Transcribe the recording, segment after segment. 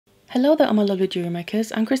Hello there, all my lovely jewelry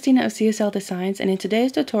makers. I'm Christina of CSLdesigns, and in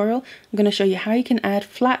today's tutorial I'm going to show you how you can add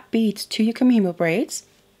flat beads to your Kumihimo braids.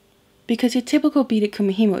 Because your typical beaded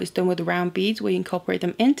Kumihimo is done with round beads where you incorporate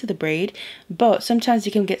them into the braid, but sometimes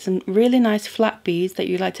you can get some really nice flat beads that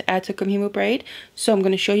you like to add to a Kumihimo braid, so I'm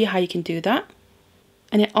going to show you how you can do that.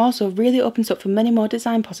 And it also really opens up for many more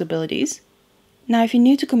design possibilities. Now, if you're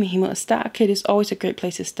new to Kumihimo, a starter kit is always a great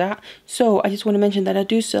place to start, so I just want to mention that I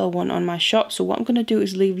do sell one on my shop, so what I'm going to do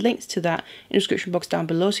is leave links to that in the description box down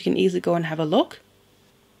below so you can easily go and have a look.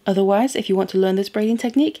 Otherwise, if you want to learn this braiding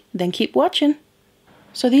technique, then keep watching.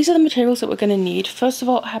 So these are the materials that we're going to need. First of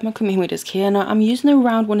all, I have my Kumihimo disc here. Now, I'm using a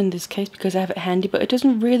round one in this case because I have it handy, but it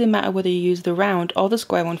doesn't really matter whether you use the round or the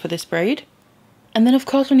square one for this braid. And then of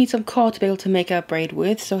course we need some cord to be able to make our braid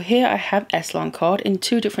with. So here I have s-lon cord in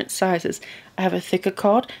two different sizes. I have a thicker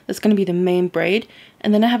cord that's going to be the main braid,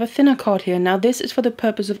 and then I have a thinner cord here. Now this is for the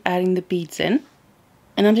purpose of adding the beads in.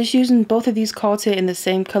 And I'm just using both of these cords here in the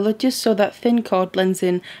same colour just so that thin cord blends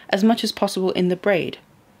in as much as possible in the braid.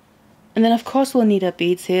 And then of course we'll need our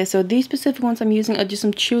beads here. So these specific ones I'm using are just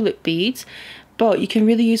some tulip beads, but you can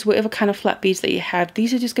really use whatever kind of flat beads that you have.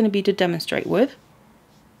 These are just going to be to demonstrate with.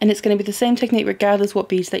 And it's going to be the same technique regardless what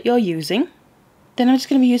beads that you're using. Then I'm just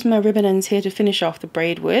going to be using my ribbon ends here to finish off the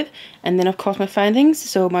braid with, and then of course my findings,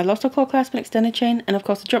 so my lost or claw clasp and extended chain, and of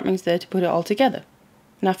course the jump rings there to put it all together.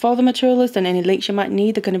 Now for the material list and any links you might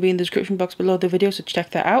need, they're going to be in the description box below the video, so check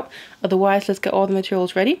that out. Otherwise, let's get all the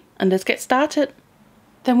materials ready and let's get started.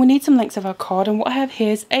 Then we need some lengths of our cord, and what I have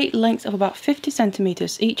here is 8 lengths of about 50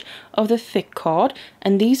 centimeters each of the thick cord,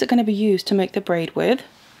 and these are going to be used to make the braid with.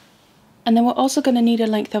 And then we're also going to need a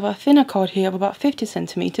length of our thinner cord here of about 50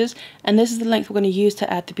 centimeters, and this is the length we're going to use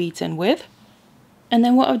to add the beads in with. And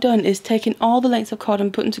then what I've done is taken all the lengths of cord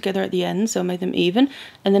and put them together at the end, so I made them even,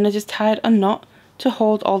 and then I just tied a knot to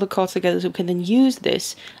hold all the cords together so we can then use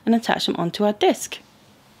this and attach them onto our disc.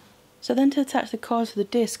 So then to attach the cord to the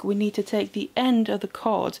disc, we need to take the end of the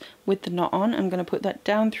cord with the knot on. I'm going to put that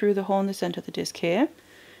down through the hole in the center of the disc here.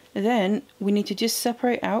 Then we need to just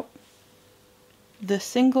separate out the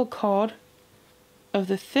single cord of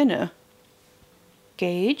the thinner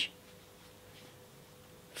gauge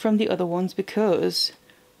from the other ones, because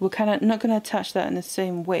we're kind of not going to attach that in the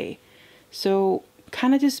same way. So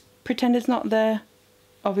kind of just pretend it's not there.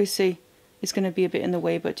 Obviously it's going to be a bit in the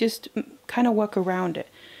way, but just kind of work around it.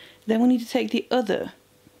 Then we need to take the other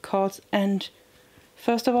cords, and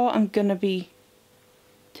first of all I'm going to be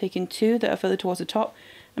taking 2 that are further towards the top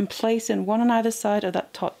and placing one on either side of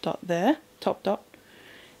that top dot there, top dot.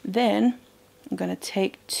 Then I'm going to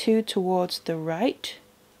take 2 towards the right,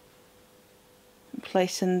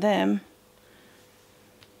 placing them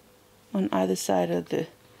on either side of the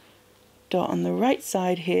dot on the right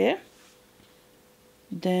side here.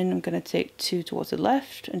 Then I'm going to take 2 towards the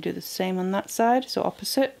left and do the same on that side, so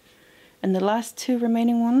opposite. And the last 2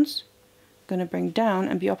 remaining ones I'm going to bring down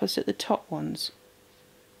and be opposite the top ones.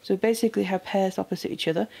 So basically have pairs opposite each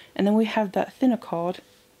other, and then we have that thinner cord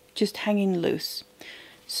just hanging loose.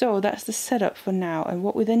 So that's the setup for now, and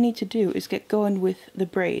what we then need to do is get going with the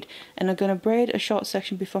braid. And I'm going to braid a short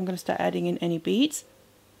section before I'm going to start adding in any beads.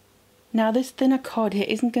 Now this thinner cord here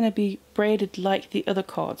isn't going to be braided like the other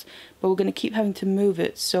cords, but we're going to keep having to move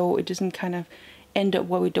it so it doesn't kind of end up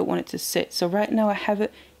where we don't want it to sit. So right now I have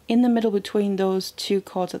it in the middle between those 2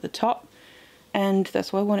 cords at the top, and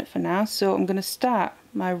that's where I want it for now. So I'm going to start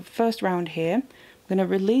my first round here. I'm going to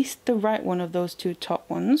release the right one of those 2 top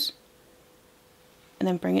ones, and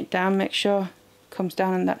then bring it down, make sure it comes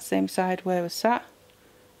down on that same side where it was sat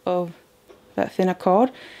of that thinner cord,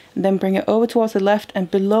 and then bring it over towards the left and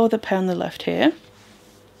below the pair on the left here.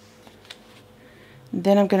 And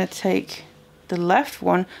then I'm going to take the left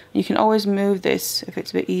one. You can always move this if it's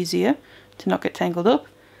a bit easier to not get tangled up.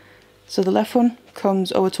 So the left one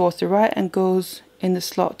comes over towards the right and goes in the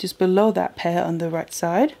slot just below that pair on the right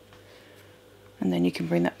side, and then you can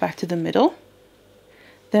bring that back to the middle.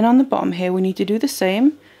 Then on the bottom here we need to do the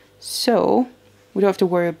same, so we don't have to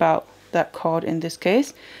worry about that cord in this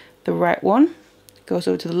case. The right one goes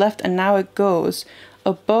over to the left, and now it goes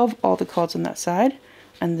above all the cords on that side,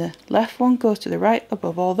 and the left one goes to the right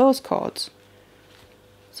above all those cords.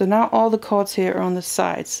 So now all the cords here are on the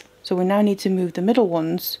sides, so we now need to move the middle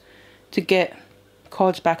ones to get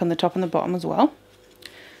cords back on the top and the bottom as well.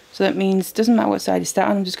 So that means it doesn't matter what side you start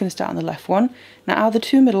on, I'm just going to start on the left one. Now out of the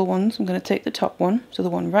 2 middle ones, I'm going to take the top one, so the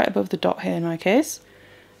one right above the dot here in my case,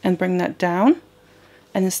 and bring that down,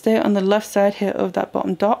 and then stay on the left side here of that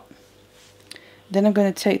bottom dot. Then I'm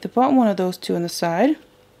going to take the bottom one of those 2 on the side,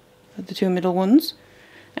 the 2 middle ones,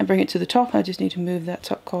 and bring it to the top. I just need to move that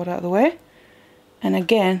top cord out of the way. And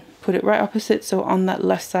again, put it right opposite, so on that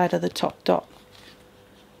left side of the top dot.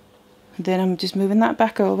 Then I'm just moving that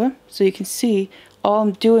back over, so you can see all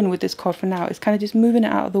I'm doing with this cord for now is kind of just moving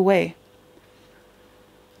it out of the way.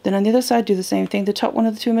 Then on the other side, do the same thing. The top one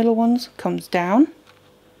of the two middle ones comes down.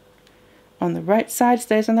 On the right side,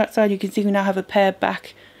 stays on that side. You can see we now have a pair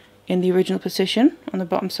back in the original position on the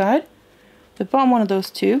bottom side. The bottom one of those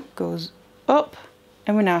two goes up,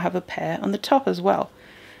 and we now have a pair on the top as well.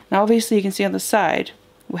 Now obviously you can see on the side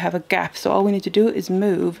we have a gap, so all we need to do is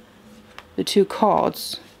move the two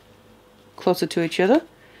cords closer to each other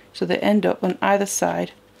so they end up on either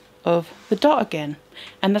side of the dot again,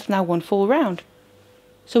 and that's now one full round.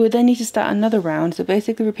 So we then need to start another round, so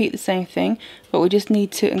basically repeat the same thing, but we just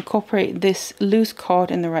need to incorporate this loose cord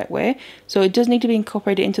in the right way. So it does need to be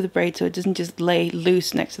incorporated into the braid, so it doesn't just lay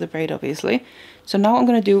loose next to the braid, obviously. So now what I'm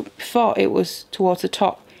going to do, before it was towards the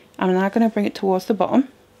top, I'm now going to bring it towards the bottom.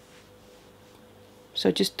 So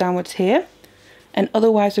just downwards here, and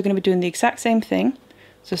otherwise we're going to be doing the exact same thing.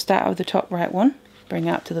 So start with the top right one, bring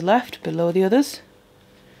out to the left, below the others.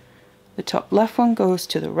 The top left one goes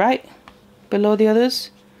to the right, below the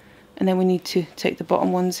others. And then we need to take the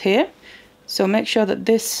bottom ones here. So make sure that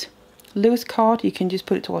this loose cord, you can just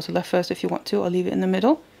put it towards the left first if you want to, or leave it in the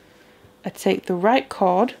middle. I take the right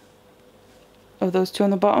cord of those two on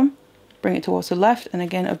the bottom, bring it towards the left, and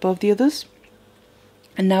again above the others.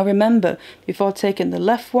 And now remember, before taking the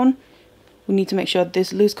left one, we need to make sure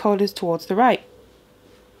this loose cord is towards the right.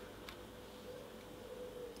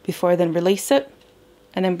 Before I then release it,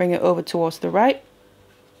 and then bring it over towards the right.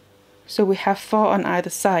 So we have 4 on either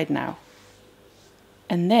side now.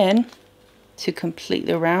 And then, to complete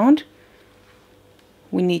the round,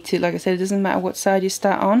 we need to, like I said, it doesn't matter what side you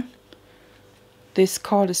start on. This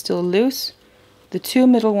cord is still loose. The two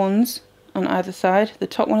middle ones on either side, the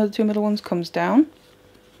top one of the two middle ones comes down.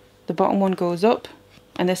 The bottom one goes up,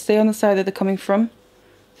 and they stay on the side that they're coming from,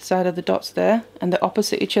 the side of the dots there, and they're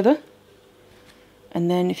opposite each other.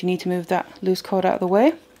 And then if you need to move that loose cord out of the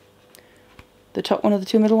way, the top one of the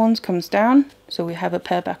two middle ones comes down, so we have a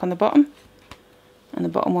pair back on the bottom, and the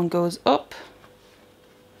bottom one goes up.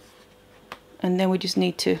 And then we just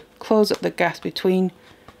need to close up the gaps between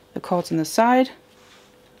the cords on the side.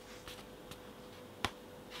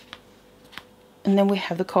 And then we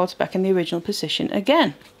have the cords back in the original position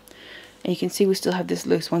again. And you can see we still have this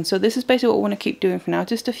loose one. So this is basically what we want to keep doing for now,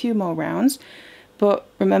 just a few more rounds. But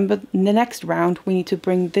remember, in the next round, we need to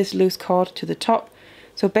bring this loose cord to the top.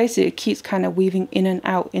 So basically it keeps kind of weaving in and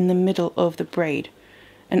out in the middle of the braid.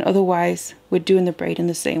 And otherwise we're doing the braid in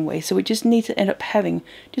the same way. So we just need to end up having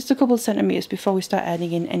just a couple of centimeters before we start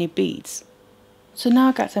adding in any beads. So now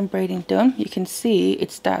I've got some braiding done. You can see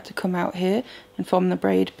it start to come out here and form the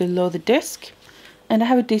braid below the disc. And I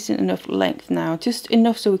have a decent enough length now, just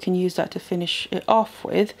enough so we can use that to finish it off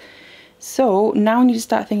with. So now we need to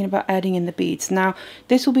start thinking about adding in the beads. Now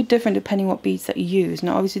this will be different depending what beads that you use.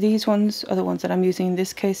 Now obviously these ones are the ones that I'm using in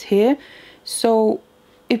this case here. So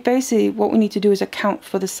it basically, what we need to do is account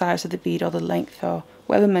for the size of the bead or the length or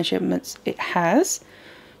whatever measurements it has.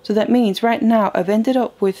 So that means right now I've ended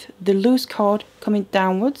up with the loose cord coming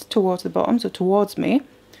downwards towards the bottom, so towards me.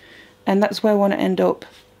 And that's where I want to end up.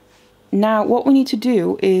 Now what we need to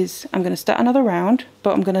do is, I'm going to start another round,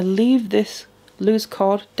 but I'm going to leave this loose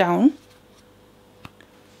cord down.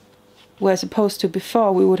 Whereas opposed to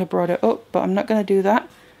before we would have brought it up, but I'm not going to do that.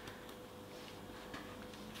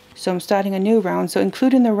 So I'm starting a new round, so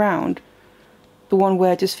including the round, the one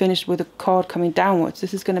where I just finished with the cord coming downwards,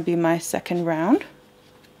 this is going to be my second round.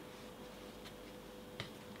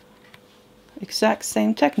 Exact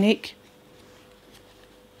same technique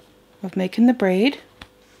of making the braid.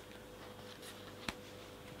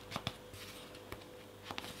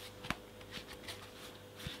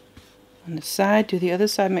 On the side, do the other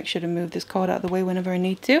side, make sure to move this cord out of the way whenever I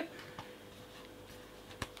need to.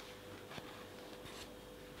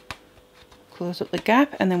 Close up the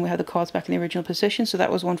gap, and then we have the cords back in the original position. So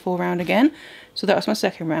that was one full round again. So that was my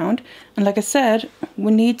second round. And like I said,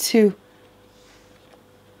 we need to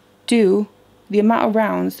do the amount of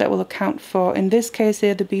rounds that will account for, in this case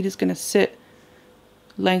here, the bead is going to sit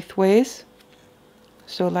lengthways.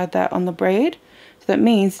 So like that on the braid. So that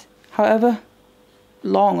means however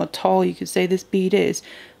long or tall you could say this bead is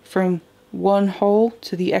from one hole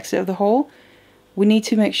to the exit of the hole, we need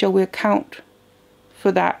to make sure we account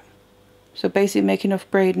for that. So basically make enough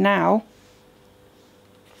braid now.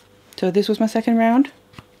 So this was my second round.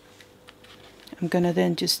 I'm gonna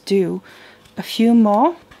then just do a few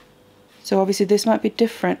more. So obviously this might be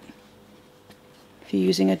different if you're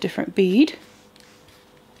using a different bead,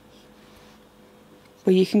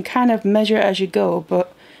 but you can kind of measure it as you go.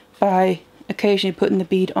 But by occasionally putting the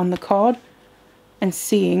bead on the card and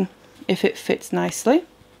seeing if it fits nicely.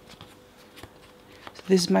 So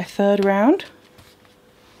this is my third round.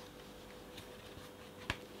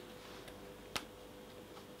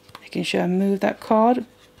 Making sure I move that card.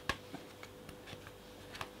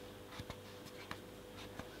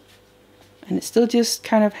 And it's still just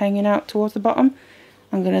kind of hanging out towards the bottom.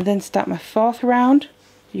 I'm going to then start my fourth round.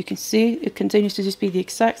 You can see it continues to just be the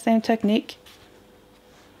exact same technique.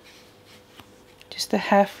 Just a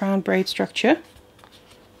half round braid structure.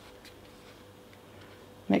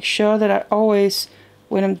 Make sure that I always,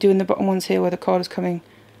 when I'm doing the bottom ones here where the cord is coming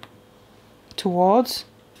towards,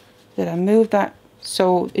 that I move that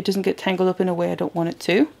so it doesn't get tangled up in a way I don't want it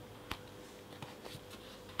to.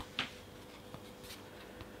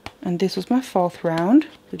 And this was my fourth round,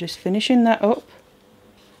 so just finishing that up.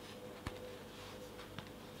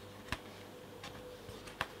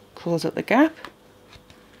 Close up the gap.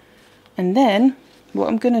 And then what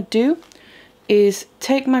I'm going to do is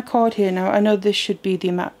take my cord here. Now I know this should be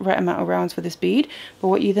the right amount of rounds for this bead, but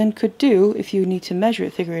what you then could do if you need to measure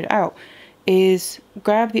it, figure it out, is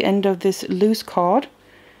grab the end of this loose cord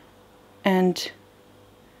and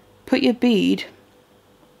put your bead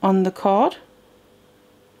on the cord.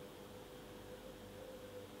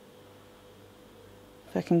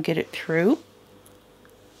 If I can get it through.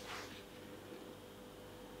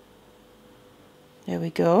 There we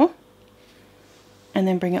go. And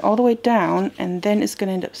then bring it all the way down, and then it's going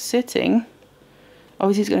to end up sitting.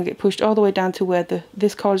 Obviously it's going to get pushed all the way down to where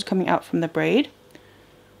this cord is coming out from the braid.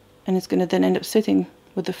 And it's going to then end up sitting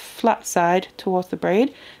with the flat side towards the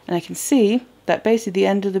braid. And I can see that basically the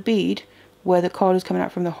end of the bead, where the cord is coming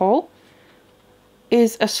out from the hole,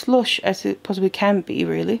 is as flush as it possibly can be,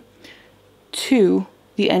 really, to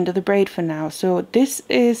the end of the braid for now. So this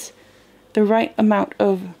is the right amount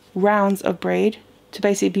of rounds of braid to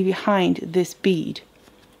basically be behind this bead,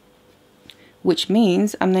 which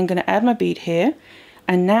means I'm then going to add my bead here,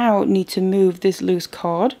 and now need to move this loose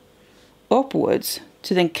cord upwards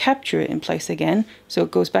to then capture it in place again, so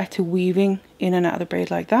it goes back to weaving in and out of the braid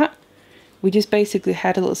like that. We just basically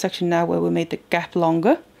had a little section now where we made the gap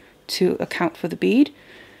longer to account for the bead.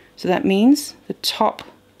 So that means the top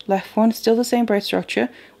left one, still the same braid structure.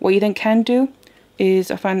 What you then can do is,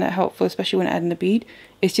 I find that helpful, especially when adding the bead,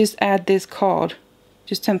 is just add this cord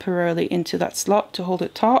just temporarily into that slot to hold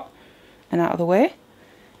it taut and out of the way.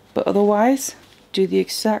 But otherwise, do the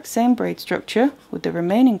exact same braid structure with the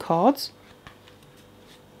remaining cords.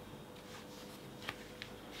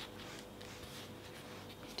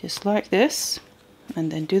 Just like this,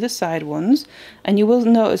 and then do the side ones. And you will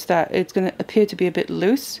notice that it's going to appear to be a bit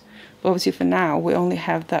loose, but obviously for now we only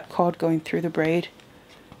have that cord going through the braid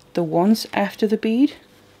the ones after the bead.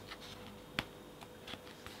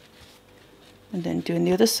 And then doing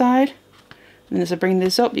the other side. And then as I bring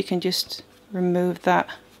this up, you can just remove that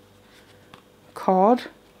cord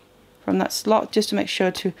from that slot just to make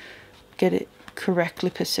sure to get it correctly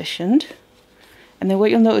positioned. And then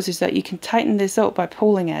what you'll notice is that you can tighten this up by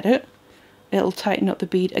pulling at it. It'll tighten up the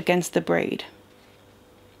bead against the braid.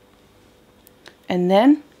 And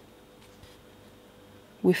then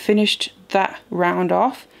we've finished that round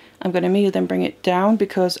off. I'm going to immediately then bring it down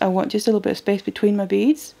because I want just a little bit of space between my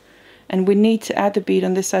beads. And we need to add the bead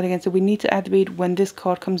on this side again, so we need to add the bead when this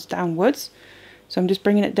cord comes downwards. So I'm just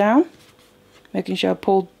bringing it down, making sure I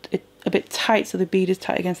pulled it a bit tight so the bead is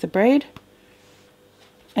tight against the braid.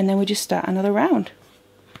 And then we just start another round,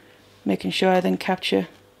 making sure I then capture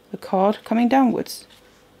the cord coming downwards.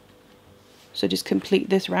 So just complete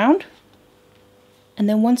this round. And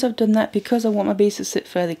then once I've done that, because I want my beads to sit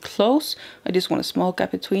fairly close, I just want a small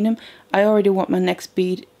gap between them, I already want my next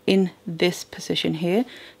bead in this position here.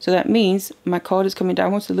 So that means my cord is coming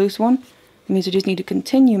downwards, the loose one. It means I just need to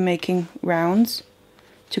continue making rounds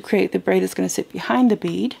to create the braid that's going to sit behind the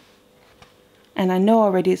bead. And I know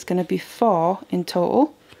already it's going to be 4 in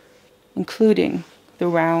total, including the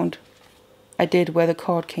round I did where the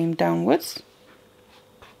cord came downwards.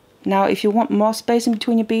 Now if you want more space in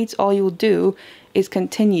between your beads, all you will do is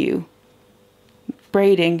continue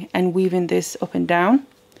braiding and weaving this up and down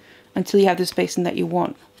until you have the spacing that you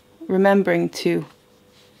want. Remembering to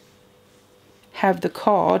have the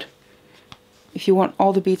cord, if you want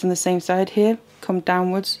all the beads on the same side here, come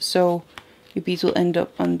downwards so your beads will end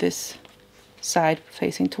up on this side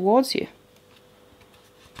facing towards you.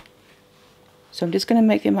 So I'm just going to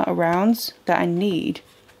make the amount of rounds that I need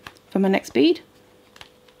for my next bead.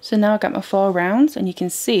 So now I've got my 4 rounds, and you can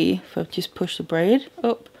see if I just push the braid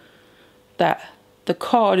up that the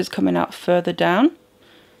cord is coming out further down.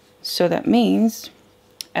 So that means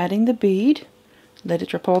adding the bead, let it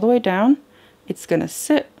drop all the way down, it's going to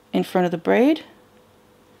sit in front of the braid,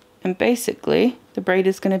 and basically the braid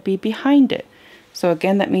is going to be behind it. So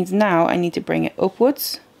again, that means now I need to bring it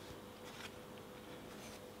upwards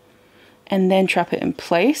and then trap it in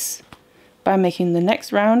place by making the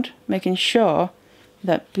next round, making sure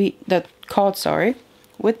that that cord,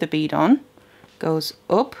 with the bead on goes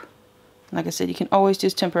up. Like I said, you can always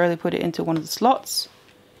just temporarily put it into one of the slots.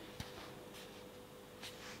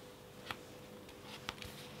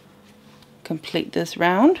 Complete this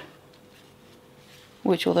round,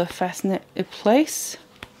 which will then fasten it in place.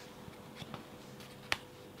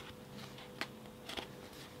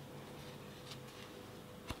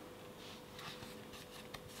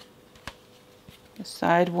 The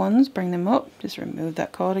side ones, bring them up, just remove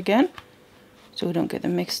that cord again so we don't get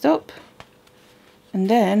them mixed up. And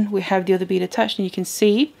then we have the other bead attached, and you can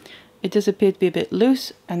see it does appear to be a bit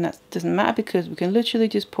loose, and that doesn't matter because we can literally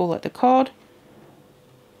just pull at the cord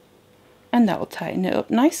and that will tighten it up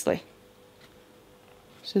nicely.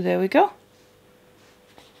 So there we go.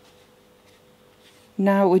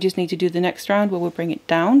 Now we just need to do the next round where we'll bring it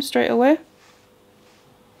down straight away,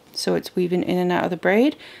 so it's weaving in and out of the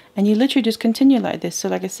braid, and you literally just continue like this. So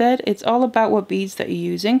like I said, it's all about what beads that you're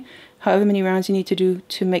using, however many rounds you need to do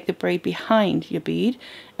to make the braid behind your bead,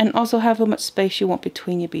 and also have how much space you want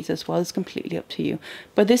between your beads as well. It's completely up to you,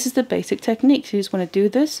 but this is the basic technique. So you just want to do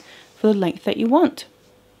this for the length that you want.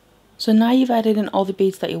 So now you've added in all the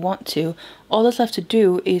beads that you want to, all that's left to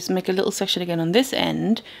do is make a little section again on this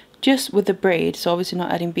end, just with the braid, so obviously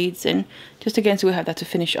not adding beads in, just again so we have that to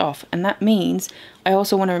finish off. And that means I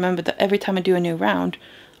also want to remember that every time I do a new round,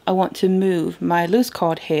 I want to move my loose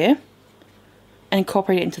cord here and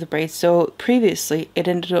incorporate it into the braid. So previously it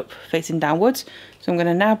ended up facing downwards, so I'm going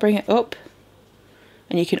to now bring it up,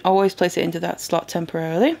 and you can always place it into that slot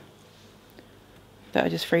temporarily that I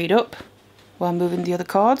just freed up while moving the other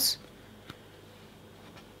cords.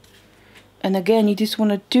 And again, you just want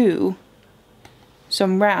to do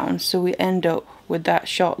some rounds so we end up with that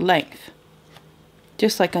short length,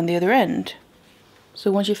 just like on the other end. So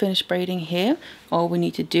once you finish braiding here, all we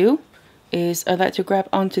need to do is I like to grab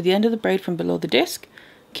onto the end of the braid from below the disc,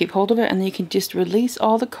 keep hold of it, and then you can just release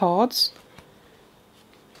all the cords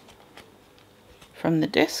from the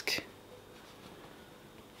disc,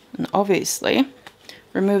 and obviously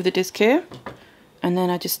remove the disc here, and then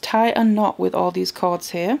I just tie a knot with all these cords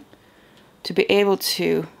here to be able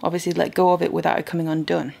to obviously let go of it without it coming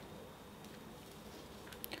undone.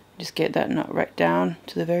 Just get that knot right down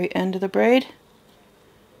to the very end of the braid,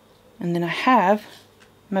 and then I have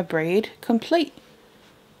my braid complete.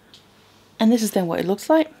 And this is then what it looks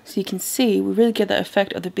like. So you can see we really get that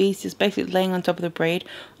effect of the beads just basically laying on top of the braid,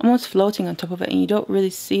 almost floating on top of it, and you don't really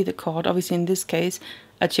see the cord. Obviously in this case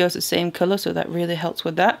I chose the same color, so that really helps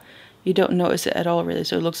with that. You don't notice it at all really,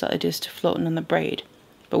 so it looks like they're just floating on the braid.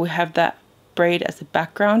 But we have that braid as the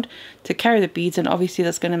background to carry the beads, and obviously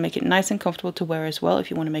that's going to make it nice and comfortable to wear as well if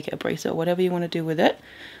you want to make it a bracelet or whatever you want to do with it.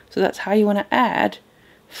 So that's how you want to add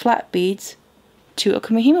flat beads to a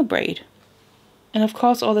Kumihimo braid. And of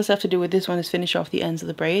course all that's left to do with this one is finish off the ends of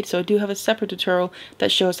the braid, so I do have a separate tutorial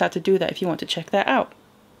that shows how to do that if you want to check that out.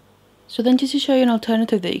 So then just to show you an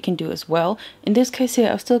alternative that you can do as well, in this case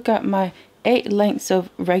here I've still got my 8 lengths of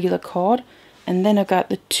regular cord, and then I've got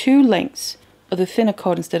the 2 lengths of the thinner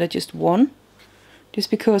cord instead of just 1, just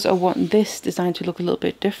because I want this design to look a little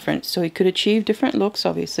bit different, so you could achieve different looks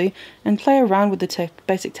obviously and play around with the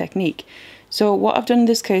basic technique. So what I've done in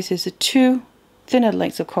this case is the 2 thinner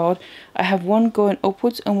lengths of cord, I have one going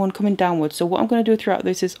upwards and one coming downwards. So what I'm going to do throughout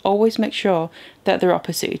this is always make sure that they're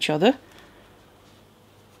opposite each other,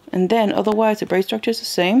 and then otherwise the braid structure is the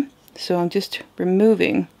same. So I'm just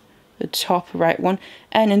removing the top right one,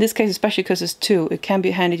 and in this case especially because there's 2, it can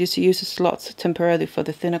be handy just to use the slots temporarily for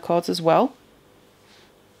the thinner cords as well,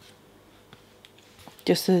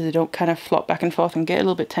 just so they don't kind of flop back and forth and get a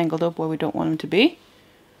little bit tangled up where we don't want them to be.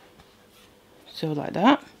 So like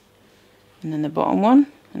that, and then the bottom one,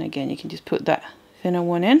 and again you can just put that thinner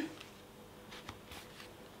one in,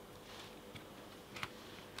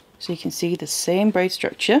 so you can see the same braid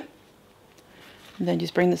structure, and then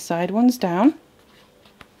just bring the side ones down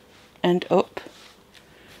and up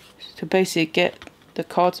to basically get the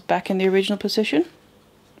cords back in the original position.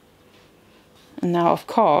 And now of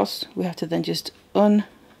course we have to then just undo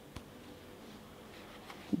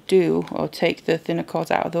or take the thinner cords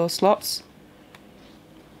out of those slots,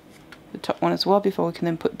 the top one as well, before we can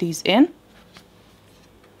then put these in.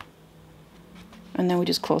 And then we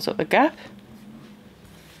just close up the gap,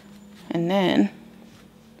 and then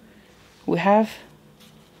we have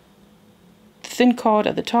the thin cord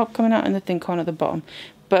at the top coming out and the thin cord at the bottom.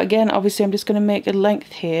 But again, obviously I'm just going to make a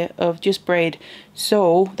length here of just braid.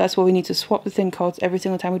 So that's why we need to swap the thin cords every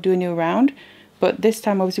single time we do a new round. But this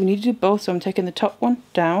time obviously we need to do both. So I'm taking the top one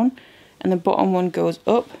down and the bottom one goes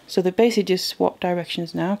up. So they basically just swap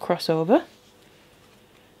directions now, cross over.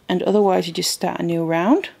 And otherwise you just start a new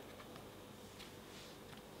round.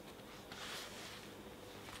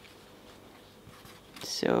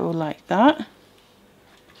 So like that.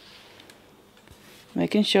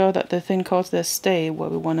 Making sure that the thin cords there stay where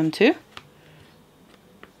we want them to.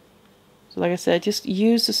 So like I said, just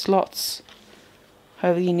use the slots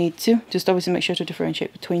however you need to. Just obviously make sure to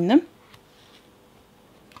differentiate between them.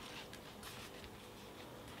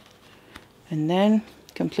 And then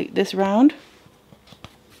complete this round.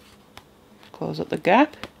 Close up the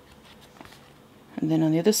gap. And then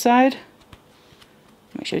on the other side,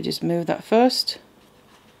 make sure you just move that first.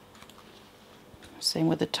 Same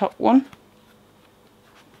with the top one.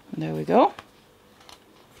 There we go.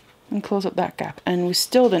 And close up that gap. And we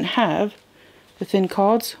still then have the thin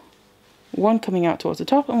cords, one coming out towards the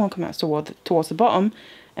top and one coming out towards the bottom.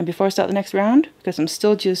 And before I start the next round, because I'm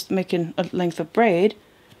still just making a length of braid,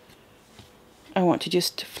 I want to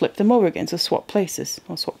just flip them over again, so swap places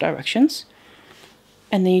or swap directions.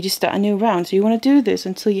 And then you just start a new round. So you want to do this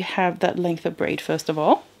until you have that length of braid first of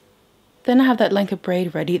all. Then I have that length of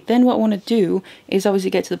braid ready. Then what I want to do is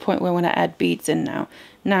obviously get to the point where I want to add beads in now.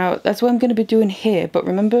 Now that's what I'm going to be doing here, but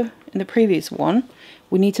remember in the previous one,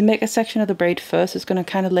 we need to make a section of the braid first. It's going to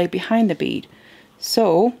kind of lay behind the bead.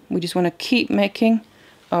 So we just want to keep making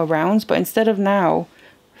our rounds, but instead of now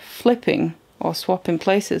flipping or swapping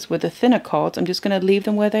places with the thinner cords, I'm just going to leave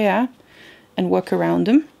them where they are and work around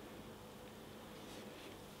them.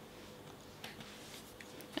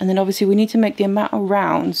 And then obviously we need to make the amount of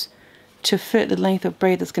rounds to fit the length of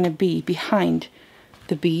braid that's going to be behind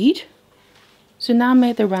the bead. So now I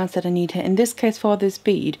made the rounds that I need here. In this case for this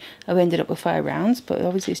bead, I've ended up with 5 rounds, but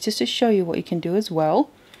obviously it's just to show you what you can do as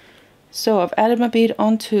well. So I've added my bead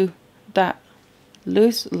onto that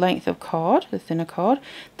loose length of cord, the thinner cord,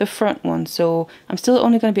 the front one. So I'm still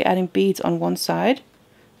only going to be adding beads on one side,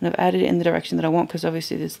 and I've added it in the direction that I want because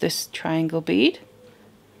obviously there's this triangle bead.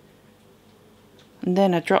 And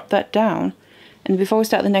then I drop that down. And before we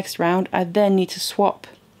start the next round, I then need to swap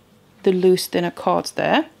the loose thinner cords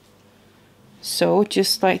there. So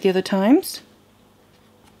just like the other times,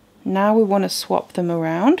 now we want to swap them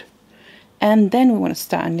around, and then we want to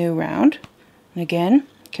start a new round. And again,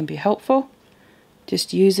 it can be helpful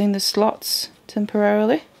just using the slots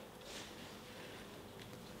temporarily.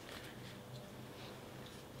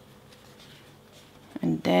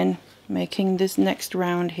 And then making this next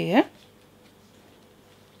round here.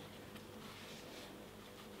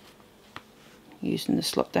 Using the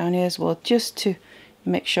slot down here as well, just to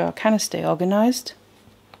make sure I kind of stay organized.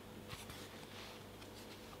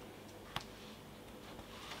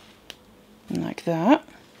 Like that.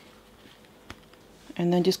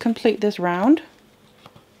 And then just complete this round.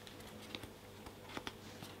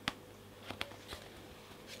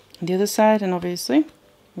 The other side, and obviously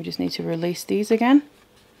we just need to release these again.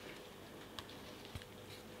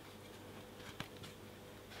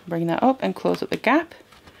 Bring that up and close up the gap.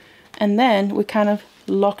 And then we kind of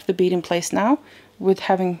lock the bead in place now with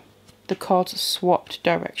having the cords swapped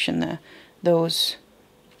direction there. Those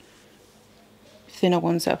thinner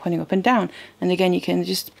ones that are pointing up and down. And again, you can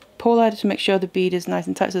just pull out to make sure the bead is nice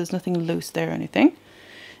and tight so there's nothing loose there or anything.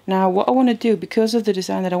 Now what I want to do, because of the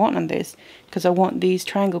design that I want on this, because I want these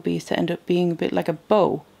triangle beads to end up being a bit like a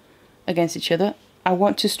bow against each other, I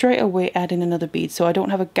want to straight away add in another bead so I don't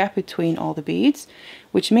have a gap between all the beads,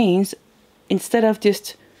 which means instead of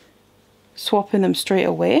just swapping them straight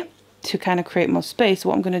away to kind of create more space,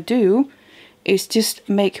 what I'm going to do is just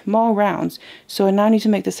make more rounds. So I now need to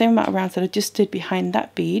make the same amount of rounds that I just did behind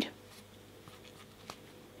that bead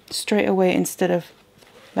straight away, instead of,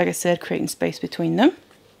 like I said, creating space between them.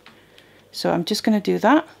 So I'm just going to do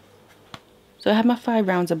that. So I have my 5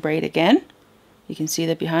 rounds of braid again. You can see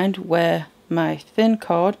that behind where my thin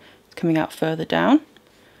cord is coming out further down.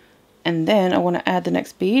 And then I want to add the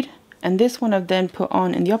next bead. And this one I've then put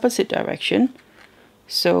on in the opposite direction.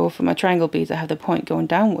 So for my triangle beads, I have the point going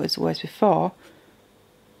downwards, whereas before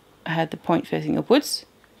I had the point facing upwards.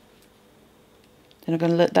 Then I'm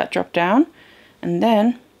going to let that drop down. And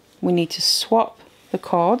then we need to swap the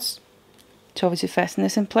cords to obviously fasten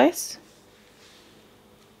this in place.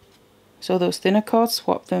 So those thinner cords,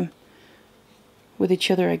 swap them with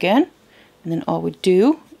each other again. And then all we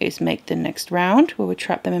do is make the next round where we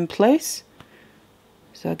trap them in place.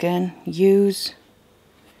 So again, use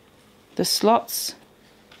the slots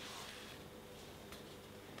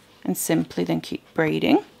and simply then keep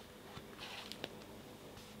braiding.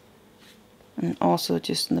 And also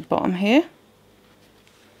just in the bottom here.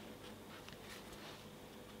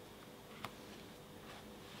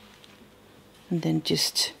 And then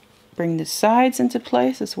just bring the sides into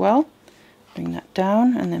place as well. Bring that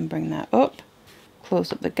down and then bring that up.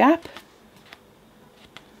 Close up the gap.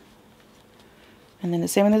 And then the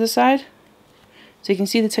same on the other side. So you can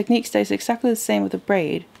see the technique stays exactly the same with the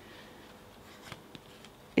braid.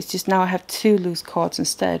 It's just now I have 2 loose cords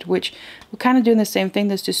instead, which we're kind of doing the same thing.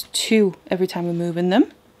 There's just 2 every time we're moving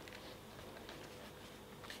them.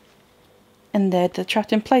 And they're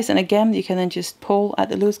trapped in place. And again, you can then just pull at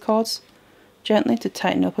the loose cords gently to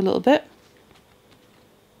tighten up a little bit.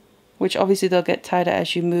 Which obviously they'll get tighter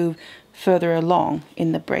as you move further along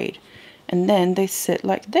in the braid. And then they sit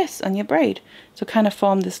like this on your braid. So kind of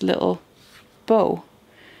form this little bow.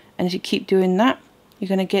 And as you keep doing that, you're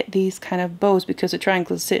going to get these kind of bows because the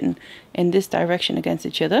triangles are sitting in this direction against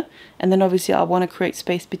each other. And then obviously I'll want to create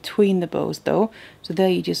space between the bows though. So there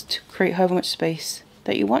you just create however much space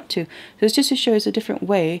that you want to. So it's just to show us a different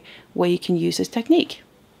way where you can use this technique.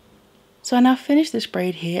 So I now finished this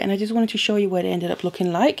braid here and I just wanted to show you what it ended up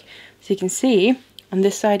looking like. So you can see on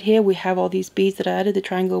this side here we have all these beads that I added, the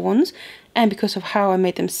triangle ones. And because of how I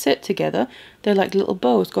made them sit together, they're like little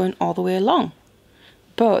bows going all the way along.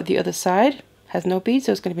 But the other side has no beads,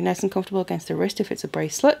 so it's going to be nice and comfortable against the wrist if it's a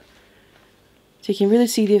bracelet. So you can really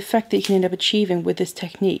see the effect that you can end up achieving with this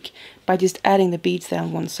technique by just adding the beads there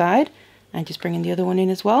on one side and just bringing the other one in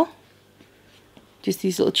as well. Just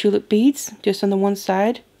these little tulip beads just on the one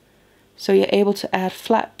side. So you're able to add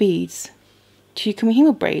flat beads to your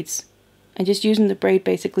Kumihimo braids and just using the braid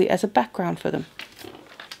basically as a background for them.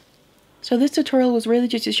 So this tutorial was really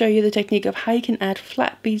just to show you the technique of how you can add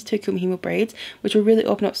flat beads to Kumihimo braids, which will really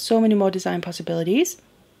open up so many more design possibilities.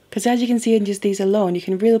 Because as you can see in just these alone, you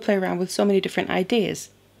can really play around with so many different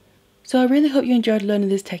ideas. So I really hope you enjoyed learning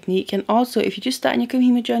this technique, and also if you're just starting your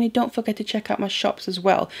Kumihimo journey, don't forget to check out my shops as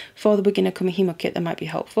well for the beginner Kumihimo kit that might be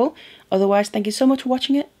helpful. Otherwise, thank you so much for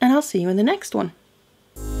watching it, and I'll see you in the next one.